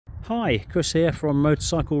Hi, Chris here from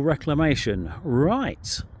Motorcycle Reclamation.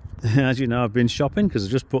 Right, as you know, I've been shopping because I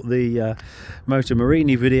just put the Motor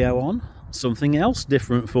Marini video on. Something else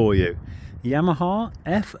different for you. Yamaha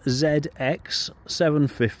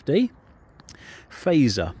FZX750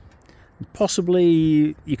 Fazer.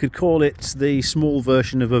 Possibly you could call it the small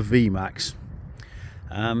version of a VMAX.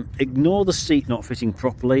 Ignore the seat not fitting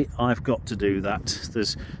properly. I've got to do that.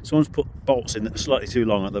 Someone's put bolts in that are slightly too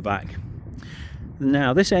long at the back.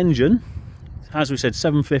 Now this engine, as we said,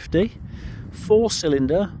 750,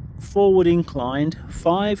 4-cylinder, forward inclined,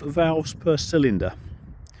 5 valves per cylinder.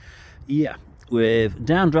 Yeah, with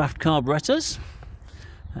downdraft carburetors,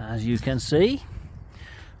 as you can see.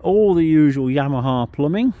 All the usual Yamaha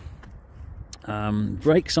plumbing.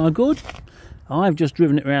 Brakes are good. I've just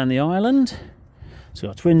driven it around the island. It's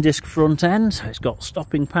got a twin disc front end, it's got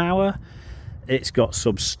stopping power, it's got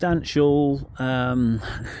substantial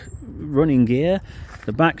running gear.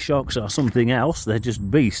 The back shocks are something else, they're just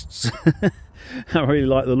beasts. I really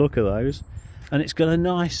like the look of those. And it's got a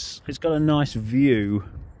nice view.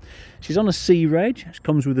 She's on a C reg, it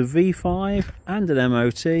comes with a V5 and an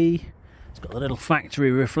MOT. It's got a little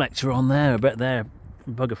factory reflector on there, I bet they're a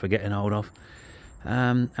bugger for getting hold of.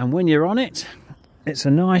 And when you're on it, it's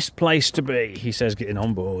a nice place to be, he says, getting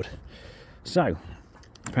on board. So,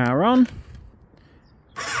 power on.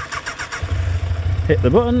 Hit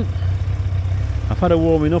the button. I've had her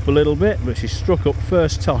warming up a little bit, but she struck up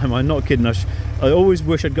first time. I'm not kidding. I always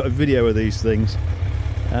wish I'd got a video of these things.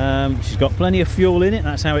 She's got plenty of fuel in it.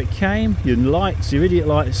 That's how it came. Your lights, your idiot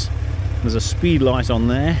lights. There's a speed light on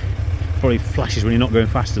there. Probably flashes when you're not going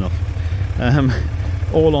fast enough.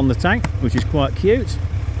 All on the tank, which is quite cute.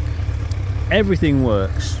 Everything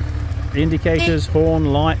works. The indicators,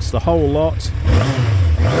 horn, lights, the whole lot.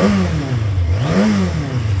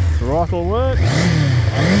 Throttle works.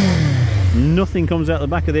 Nothing comes out the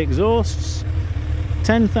back of the exhausts.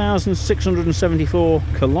 10,674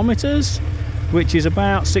 kilometers, which is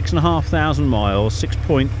about 6,500 miles.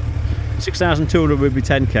 6,200 would be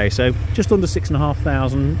 10k, so just under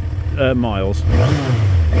 6,500 miles.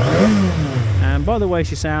 And by the way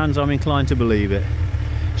she sounds, I'm inclined to believe it.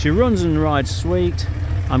 She runs and rides sweet.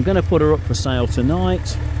 I'm going to put her up for sale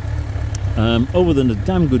tonight. Other than a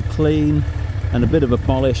damn good clean and a bit of a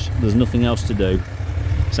polish, there's nothing else to do.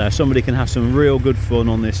 So somebody can have some real good fun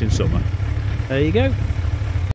on this in summer. There you go.